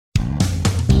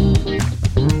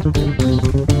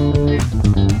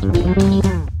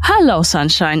Hello,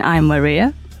 Sunshine. I'm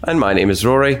Maria. And my name is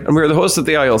Rory, and we're the hosts of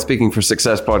the IELTS Speaking for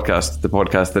Success podcast, the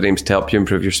podcast that aims to help you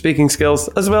improve your speaking skills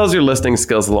as well as your listening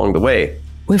skills along the way.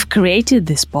 We've created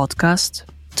this podcast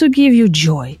to give you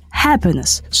joy,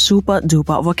 happiness, super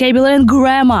duper vocabulary and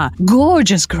grammar,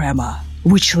 gorgeous grammar,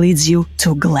 which leads you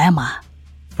to glamour.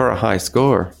 For a high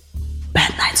score.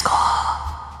 Bad night score.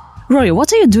 Rory,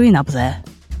 what are you doing up there?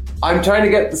 I'm trying to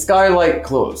get the skylight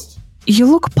closed. You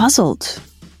look puzzled.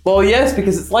 Well, yes,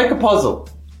 because it's like a puzzle.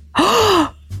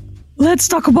 Let's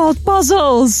talk about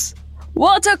puzzles.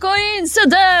 What a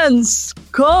coincidence!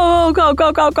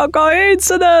 Coincidence!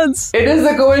 It is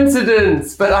a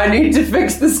coincidence, but I need to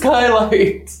fix the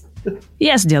skylight.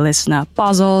 Yes, dear listener,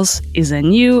 puzzles is a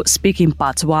new Speaking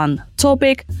Part 1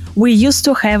 topic. We used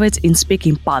to have it in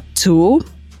Speaking Part 2,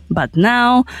 but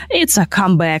now it's a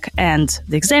comeback and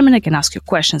the examiner can ask you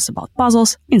questions about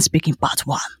puzzles in Speaking Part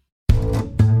 1.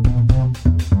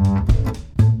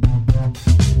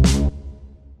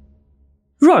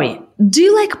 Rory, do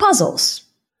you like puzzles?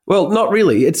 Well, not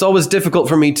really. It's always difficult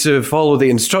for me to follow the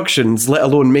instructions, let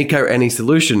alone make out any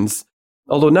solutions.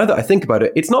 Although now that I think about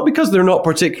it, it's not because they're not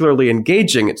particularly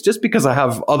engaging, it's just because I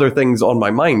have other things on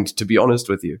my mind, to be honest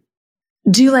with you.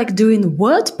 Do you like doing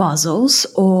word puzzles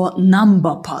or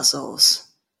number puzzles?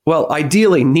 Well,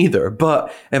 ideally neither,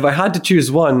 but if I had to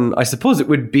choose one, I suppose it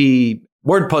would be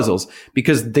word puzzles,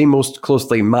 because they most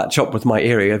closely match up with my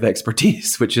area of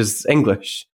expertise, which is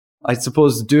English. I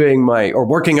suppose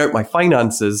working out my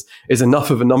finances is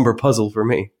enough of a number puzzle for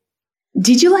me.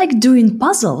 Did you like doing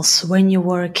puzzles when you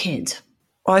were a kid?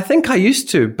 Well, I think I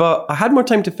used to, but I had more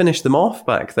time to finish them off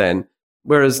back then.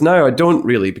 Whereas now I don't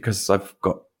really, because I've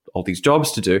got all these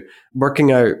jobs to do.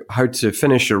 Working out how to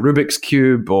finish a Rubik's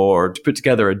Cube or to put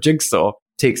together a jigsaw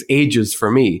takes ages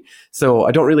for me. So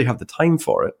I don't really have the time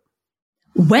for it.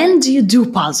 When do you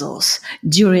do puzzles?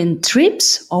 During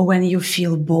trips or when you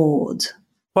feel bored?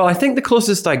 Well, I think the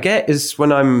closest I get is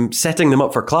when I'm setting them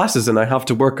up for classes and I have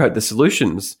to work out the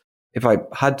solutions. If I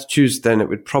had to choose, then it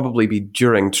would probably be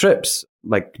during trips,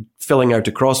 like filling out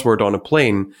a crossword on a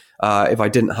plane, if I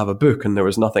didn't have a book and there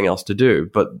was nothing else to do.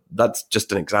 But that's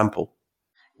just an example.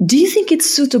 Do you think it's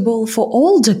suitable for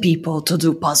older people to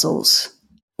do puzzles?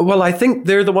 Well, I think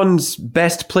they're the ones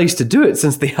best placed to do it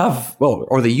since they have,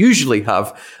 or they usually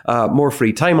have more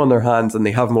free time on their hands and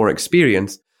they have more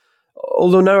experience.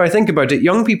 Although now I think about it,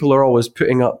 young people are always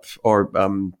putting up or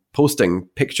posting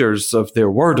pictures of their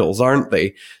Wordles, aren't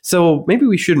they? So maybe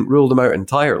we shouldn't rule them out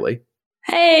entirely.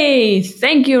 Hey,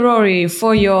 thank you, Rory,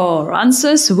 for your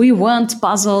answers. We weren't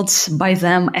puzzled by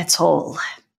them at all.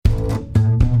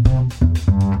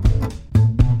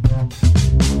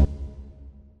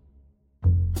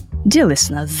 Dear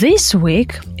listener, this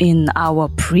week in our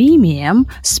premium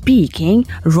speaking,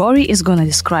 Rory is going to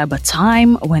describe a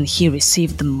time when he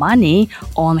received money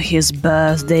on his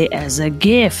birthday as a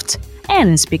gift. And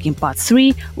in Speaking Part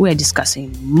 3, we're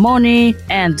discussing money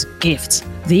and gifts.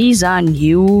 These are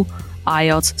new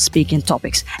IELTS speaking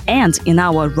topics. And in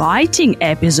our writing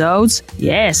episodes,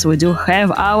 yes, we do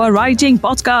have our writing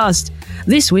podcast.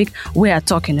 This week, we are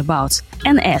talking about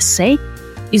an essay.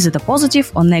 Is it a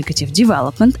positive or negative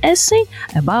development essay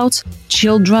about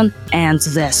children and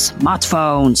their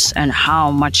smartphones and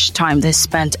how much time they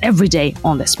spend every day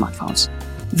on their smartphones?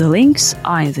 The links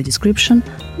are in the description.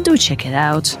 Do check it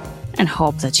out and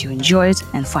hope that you enjoy it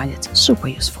and find it super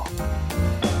useful.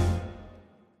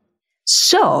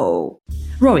 So,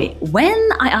 Rory, when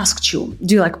I asked you,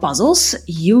 do you like puzzles?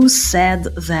 You said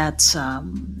that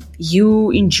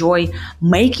you enjoy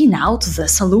making out the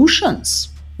solutions.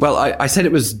 Well, I said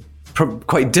it was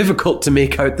quite difficult to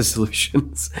make out the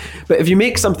solutions. But if you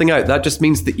make something out, that just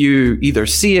means that you either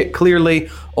see it clearly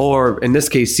or, in this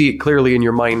case, see it clearly in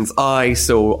your mind's eye,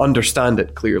 so understand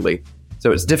it clearly.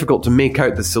 So it's difficult to make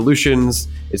out the solutions.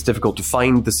 It's difficult to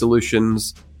find the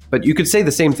solutions. But you could say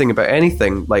the same thing about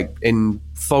anything. Like in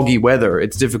foggy weather,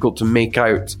 it's difficult to make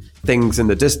out things in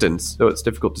the distance. So it's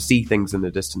difficult to see things in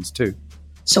the distance too.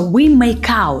 So we make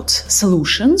out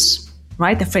solutions,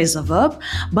 right? A phrasal verb.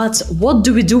 But what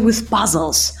do we do with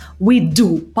puzzles? We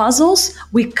do puzzles.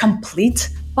 We complete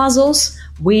puzzles.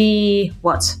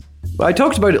 What? I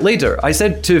talked about it later. I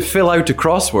said to fill out a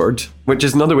crossword, which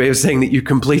is another way of saying that you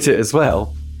complete it as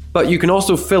well. But you can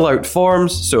also fill out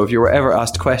forms. So if you were ever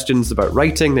asked questions about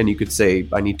writing, then you could say,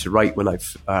 I need to write when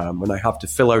I have to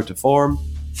fill out a form.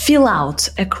 Fill out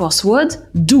a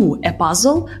crossword, do a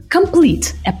puzzle,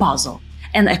 complete a puzzle.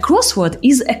 And a crossword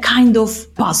is a kind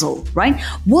of puzzle, right?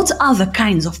 What other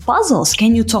kinds of puzzles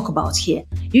can you talk about here?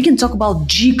 You can talk about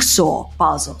jigsaw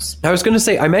puzzles. I was going to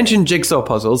say, I mentioned jigsaw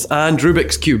puzzles and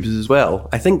Rubik's Cubes as well.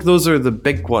 I think those are the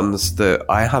big ones that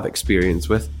I have experience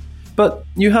with. But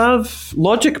you have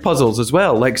logic puzzles as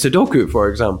well, like Sudoku, for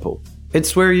example.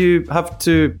 It's where you have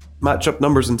to match up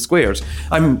numbers and squares.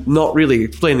 I'm not really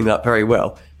explaining that very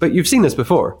well, but you've seen this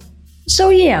before. So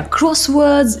yeah,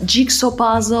 crosswords, jigsaw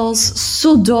puzzles,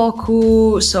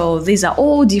 Sudoku. So these are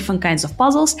all different kinds of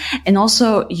puzzles. And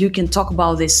also you can talk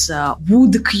about this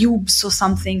wood cubes or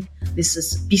something. This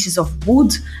is pieces of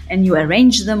wood and you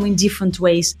arrange them in different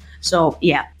ways. So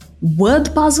yeah,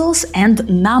 word puzzles and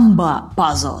number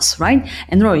puzzles, right?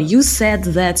 And Roy, you said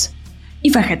that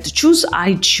if I had to choose,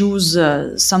 I choose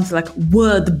something like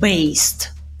word-based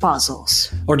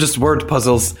puzzles. Or just word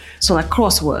puzzles. So like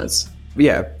crosswords.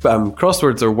 Yeah,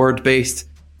 crosswords are word-based.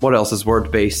 What else is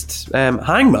word-based?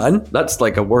 Hangman, that's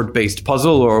like a word-based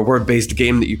puzzle or a word-based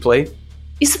game that you play.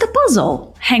 Is it a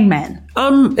puzzle, Hangman?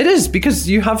 It is, because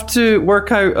you have to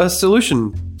work out a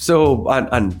solution. So,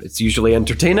 and it's usually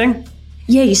entertaining.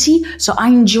 Yeah, you see, so I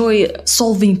enjoy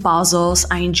solving puzzles,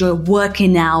 I enjoy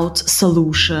working out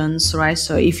solutions, right?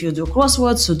 So if you do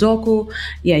crosswords, Sudoku,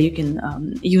 yeah, you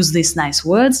can use these nice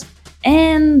words.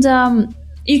 And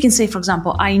you can say, for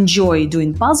example, I enjoy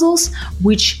doing puzzles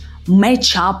which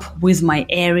match up with my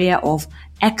area of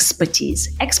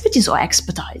expertise. Expertise or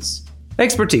expertise?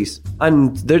 Expertise.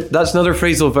 And that's another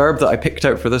phrasal verb that I picked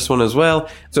out for this one as well.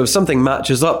 So if something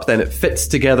matches up, then it fits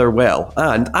together well.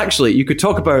 And actually, you could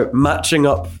talk about matching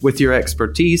up with your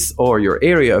expertise or your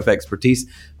area of expertise.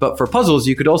 But for puzzles,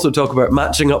 you could also talk about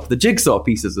matching up the jigsaw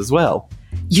pieces as well.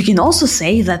 You can also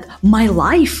say that my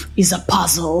life is a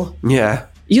puzzle. Yeah.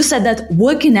 You said that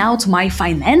working out my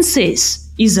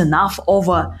finances is enough of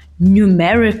a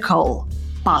numerical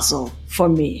puzzle for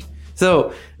me.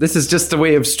 So this is just a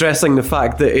way of stressing the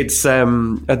fact that it's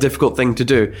a difficult thing to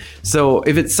do. So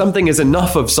if it's something is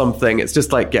enough of something, it's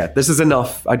just like, yeah, this is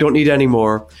enough. I don't need any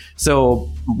more. So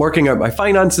working out my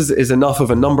finances is enough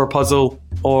of a number puzzle.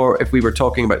 Or if we were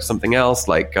talking about something else,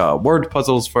 like word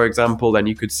puzzles, for example, then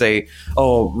you could say,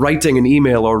 oh, writing an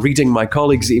email or reading my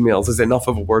colleagues' emails is enough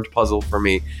of a word puzzle for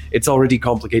me. It's already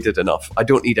complicated enough. I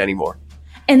don't need any more.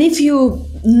 And if you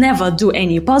never do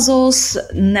any puzzles,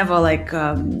 never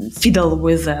fiddle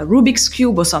with a Rubik's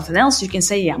Cube or something else, you can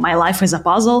say, yeah, my life is a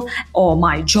puzzle, or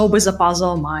my job is a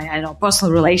puzzle, my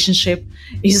personal relationship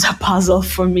is a puzzle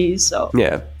for me. So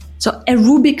yeah. So a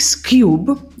Rubik's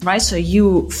Cube, right? So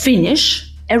you finish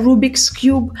a Rubik's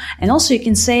Cube, and also you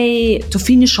can say to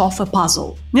finish off a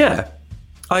puzzle. Yeah.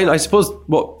 I suppose,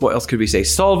 what else could we say?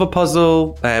 Solve a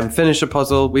puzzle, finish a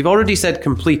puzzle. We've already said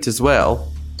complete as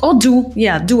well. Or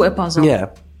do a puzzle. Yeah.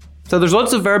 So there's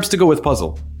lots of verbs to go with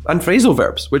puzzle. And phrasal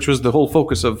verbs, which was the whole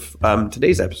focus of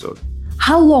today's episode.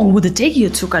 How long would it take you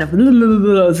to kind of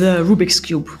the Rubik's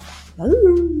Cube?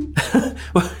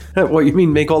 What you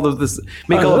mean, make all of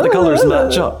the colors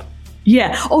match up?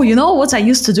 Yeah. Oh, you know what I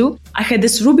used to do? I had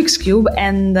this Rubik's Cube,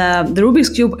 and the Rubik's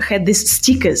Cube had these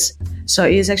stickers. So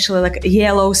it's actually like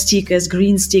yellow stickers,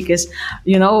 green stickers.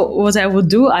 You know what I would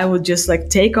do? I would just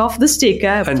take off the sticker,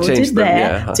 and put it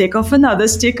there, take off another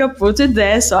sticker, put it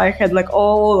there. So I had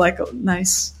all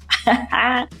nice.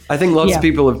 I think lots of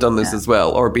people have done this as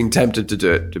well, or been tempted to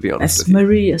do it, to be honest. As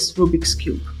Maria's Rubik's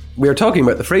Cube. We are talking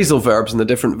about the phrasal verbs and the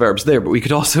different verbs there, but we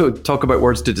could also talk about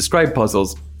words to describe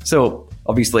puzzles. So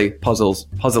obviously puzzles,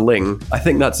 puzzling. I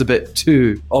think that's a bit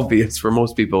too obvious for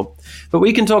most people. But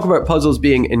we can talk about puzzles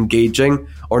being engaging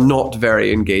or not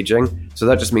very engaging. So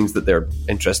that just means that they're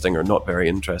interesting or not very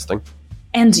interesting.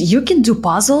 And you can do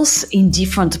puzzles in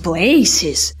different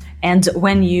places. And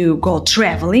when you go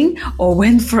traveling, or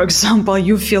when, for example,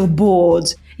 you feel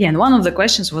bored. Yeah, and one of the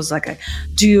questions was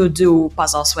do you do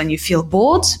puzzles when you feel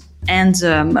bored? And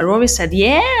Rory said,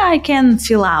 yeah, I can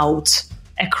fill out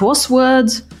a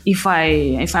crossword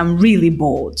if I'm really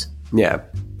bored. Yeah,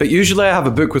 but usually I have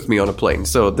a book with me on a plane,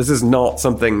 so this is not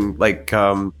something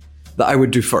that I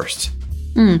would do first.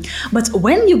 But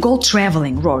when you go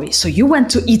traveling, Rory, so you went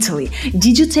to Italy,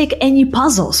 did you take any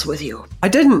puzzles with you? I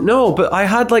didn't know, but I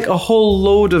had a whole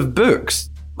load of books.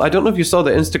 I don't know if you saw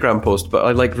the Instagram post, but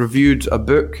I reviewed a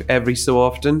book every so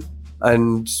often,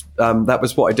 and that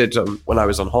was what I did when I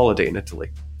was on holiday in Italy.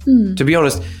 To be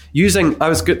honest, here's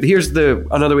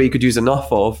another way you could use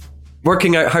enough of.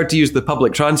 Working out how to use the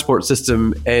public transport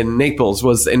system in Naples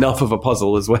was enough of a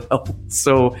puzzle as well.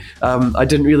 So I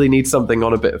didn't really need something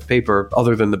on a bit of paper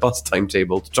other than the bus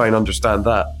timetable to try and understand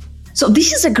that. So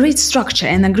this is a great structure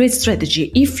and a great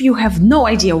strategy. If you have no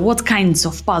idea what kinds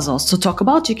of puzzles to talk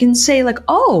about, you can say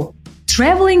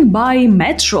traveling by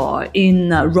metro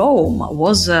in Rome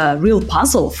was a real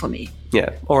puzzle for me. Yeah,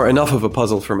 or enough of a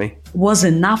puzzle for me. Was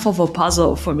enough of a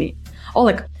puzzle for me. Or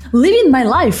like, living my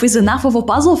life is enough of a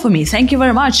puzzle for me. Thank you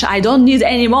very much. I don't need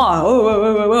any more.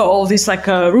 All this like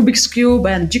Rubik's Cube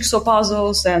and jigsaw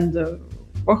puzzles and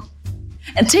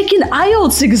taking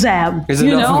IELTS exam. Is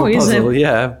enough of a puzzle,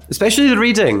 yeah. Especially the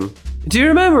reading. Do you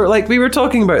remember, like, we were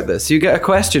talking about this. You get a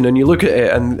question and you look at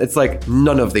it and it's like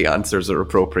none of the answers are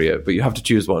appropriate, but you have to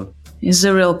choose one. It's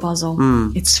a real puzzle.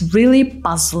 It's really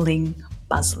puzzling.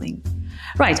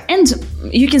 Right, and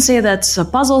you can say that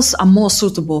puzzles are more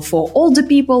suitable for older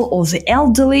people or the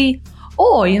elderly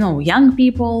or, young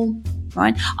people,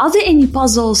 right? Are there any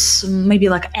puzzles, maybe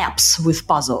like apps with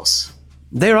puzzles?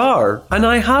 There are, and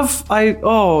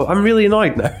I'm really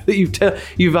annoyed now that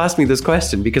you've asked me this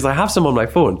question because I have some on my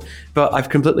phone, but I've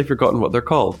completely forgotten what they're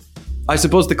called. I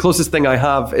suppose the closest thing I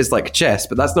have is like chess,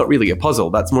 but that's not really a puzzle.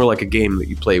 That's more like a game that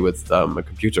you play with a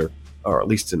computer, or at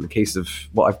least in the case of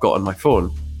what I've got on my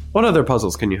phone. What other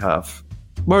puzzles can you have?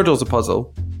 Wordle's a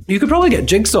puzzle. You could probably get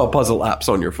jigsaw puzzle apps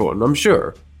on your phone, I'm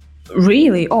sure.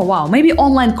 Really? Oh, wow. Maybe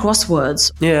online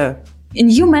crosswords. Yeah.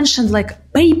 And you mentioned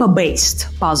like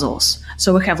paper-based puzzles.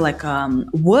 So we have like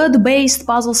word-based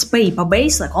puzzles,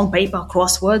 paper-based, like on paper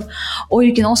crossword. Or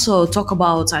you can also talk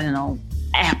about,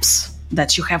 apps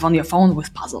that you have on your phone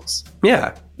with puzzles.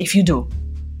 Yeah. If you do.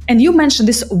 And you mentioned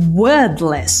this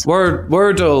wordless.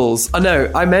 Wordles. I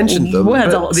know, I mentioned them.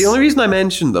 Wordles. The only reason I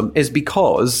mentioned them is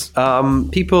because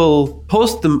people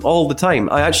post them all the time.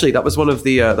 That was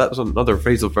another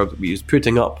phrasal verb that we used,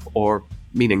 putting up, or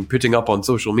meaning putting up on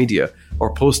social media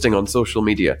or posting on social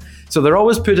media. So they're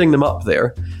always putting them up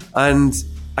there and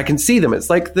I can see them. It's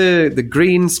like the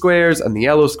green squares and the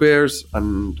yellow squares,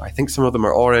 and I think some of them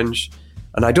are orange.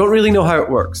 And I don't really know how it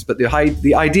works, but the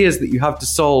idea is that you have to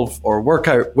solve or work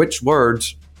out which word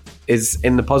is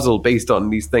in the puzzle based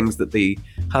on these things that they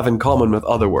have in common with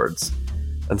other words.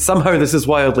 And somehow this is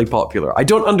wildly popular. I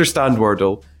don't understand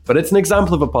Wordle, but it's an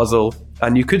example of a puzzle,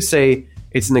 and you could say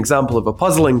it's an example of a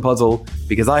puzzling puzzle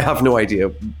because I have no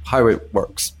idea how it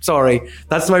works. Sorry,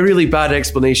 that's my really bad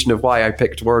explanation of why I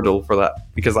picked Wordle for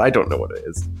that, because I don't know what it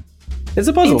is. It's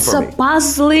a puzzle for me. It's a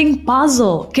puzzling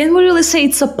puzzle. Can we really say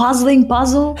it's a puzzling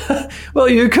puzzle? Well,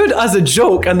 you could as a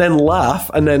joke and then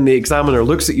laugh, and then the examiner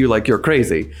looks at you like you're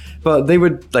crazy. But they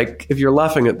would, like, if you're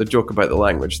laughing at the joke about the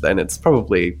language, then it's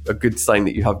probably a good sign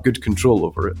that you have good control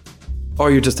over it. Or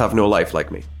you just have no life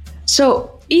like me.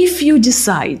 So, if you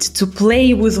decide to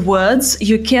play with words,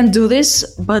 you can do this,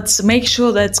 but make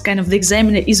sure that kind of the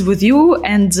examiner is with you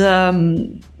and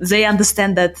they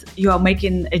understand that you are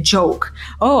making a joke.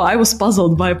 Oh, I was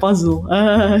puzzled by a puzzle,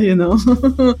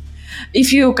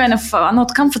 If you kind of are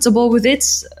not comfortable with it,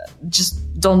 just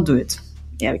don't do it.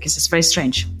 Yeah, because it's very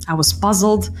strange. I was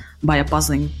puzzled by a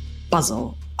puzzling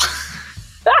puzzle.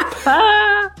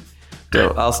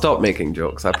 I'll stop making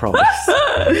jokes, I promise.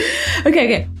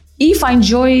 Okay. If I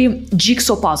enjoy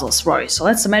jigsaw puzzles, Rory, so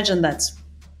let's imagine that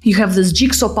you have this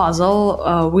jigsaw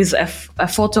puzzle with a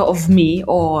photo of me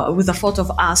or with a photo of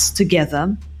us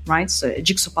together, right? So a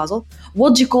jigsaw puzzle.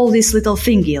 What do you call this little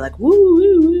thingy? Like,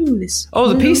 woo, this.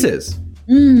 Oh, the pieces.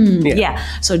 Yeah.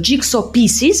 So jigsaw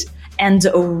pieces. And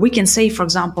we can say, for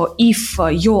example, if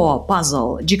your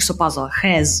jigsaw puzzle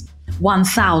has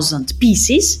 1,000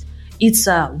 pieces, it's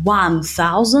a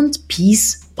 1,000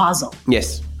 piece puzzle.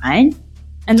 Yes. Right?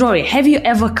 And Rory, have you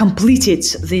ever completed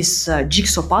this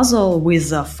jigsaw puzzle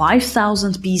with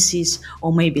 5,000 pieces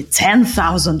or maybe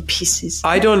 10,000 pieces?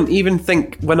 I don't even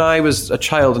think when I was a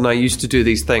child and I used to do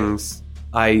these things,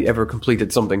 I ever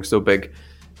completed something so big.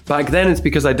 Back then it's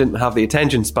because I didn't have the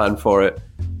attention span for it.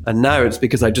 And now it's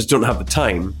because I just don't have the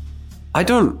time.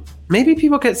 Maybe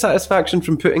people get satisfaction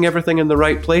from putting everything in the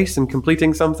right place and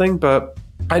completing something, but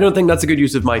I don't think that's a good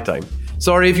use of my time.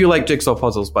 Sorry if you like jigsaw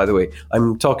puzzles, by the way.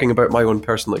 I'm talking about my own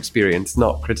personal experience,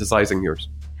 not criticizing yours.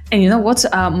 And you know what?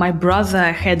 My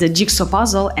brother had a jigsaw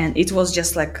puzzle and it was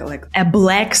just like a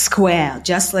black square,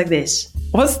 just like this.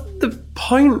 What's the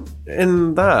point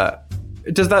in that?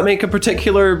 Does that make a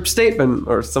particular statement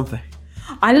or something?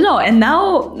 I don't know. And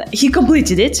now he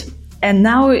completed it. And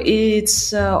now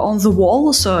it's on the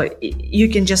wall, so you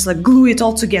can just like glue it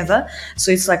all together.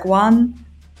 So it's like one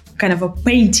kind of a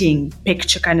painting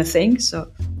picture kind of thing.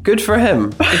 So good for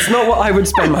him. It's not what I would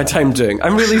spend my time doing.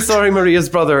 I'm really sorry, Maria's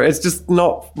brother. It's just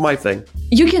not my thing.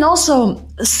 You can also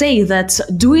say that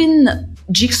doing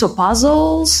jigsaw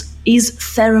puzzles is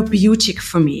therapeutic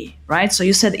for me, right? So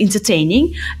you said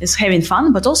entertaining is having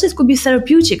fun, but also it could be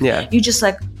therapeutic. Yeah. You just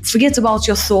like forget about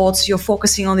your thoughts. You're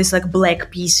focusing on these like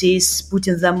black pieces,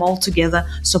 putting them all together.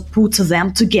 So put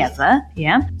them together.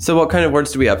 Yeah. So what kind of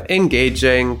words do we have?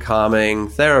 Engaging, calming,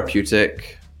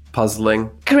 therapeutic, puzzling.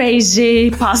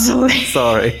 Crazy, puzzling.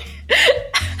 Sorry.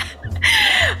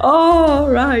 Oh,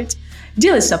 right.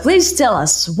 Dear listener, please tell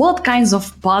us what kinds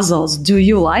of puzzles do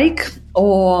you like?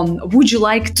 Or would you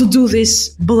like to do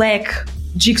this black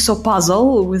jigsaw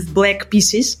puzzle with black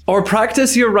pieces? Or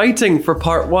practice your writing for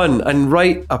part 1 and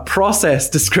write a process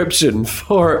description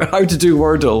for how to do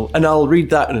Wordle, and I'll read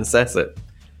that and assess it.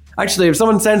 Actually, if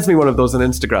someone sends me one of those on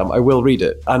Instagram, I will read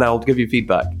it and I'll give you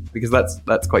feedback, because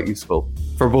that's quite useful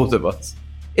for both of us.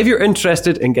 If you're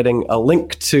interested in getting a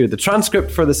link to the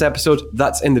transcript for this episode,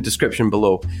 that's in the description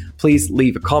below. Please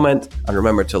leave a comment and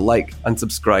remember to like and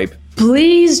subscribe.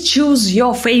 Please choose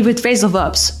your favorite phrasal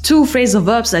verbs. 2 phrasal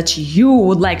verbs that you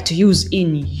would like to use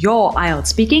in your IELTS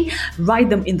speaking. Write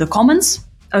them in the comments,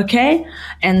 okay?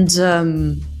 And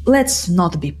let's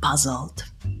not be puzzled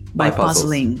by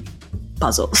puzzling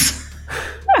puzzles.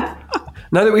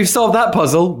 Now that we've solved that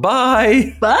puzzle,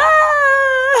 bye! Bye!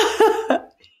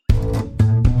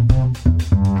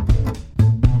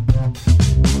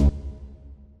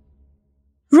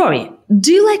 Rory,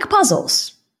 do you like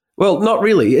puzzles? Well, not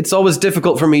really. It's always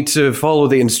difficult for me to follow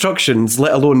the instructions,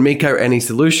 let alone make out any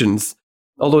solutions.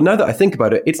 Although now that I think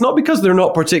about it, it's not because they're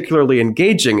not particularly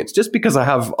engaging, it's just because I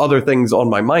have other things on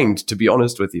my mind, to be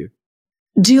honest with you.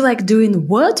 Do you like doing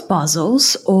word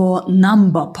puzzles or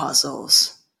number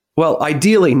puzzles? Well,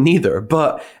 ideally neither,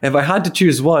 but if I had to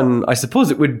choose one, I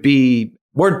suppose it would be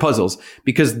word puzzles,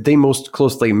 because they most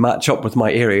closely match up with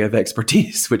my area of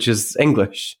expertise, which is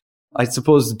English. I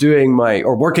suppose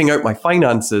working out my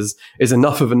finances is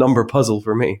enough of a number puzzle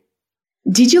for me.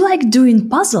 Did you like doing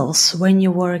puzzles when you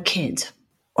were a kid?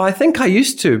 Well, I think I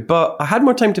used to, but I had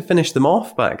more time to finish them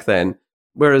off back then.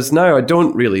 Whereas now I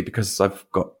don't really, because I've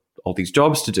got all these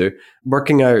jobs to do.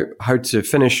 Working out how to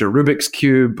finish a Rubik's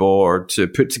Cube or to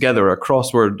put together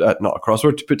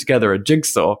to put together a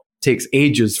jigsaw takes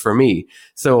ages for me.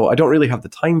 So I don't really have the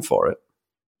time for it.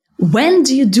 When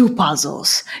do you do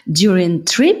puzzles? During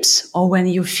trips or when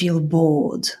you feel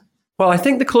bored? Well, I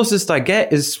think the closest I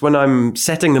get is when I'm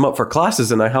setting them up for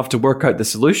classes and I have to work out the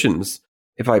solutions.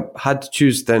 If I had to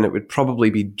choose, then it would probably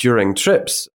be during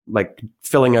trips, like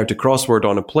filling out a crossword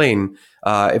on a plane,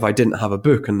 if I didn't have a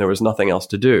book and there was nothing else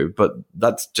to do. But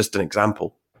that's just an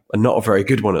example, and not a very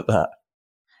good one at that.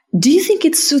 Do you think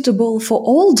it's suitable for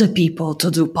older people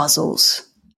to do puzzles?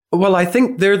 Well, I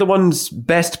think they're the ones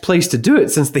best placed to do it,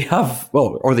 since they have,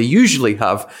 they usually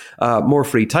have more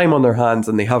free time on their hands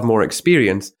and they have more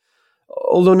experience.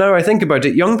 Although now I think about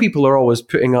it, young people are always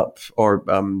putting up or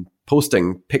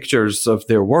posting pictures of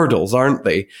their Wordles, aren't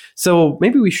they? So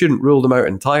maybe we shouldn't rule them out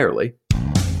entirely.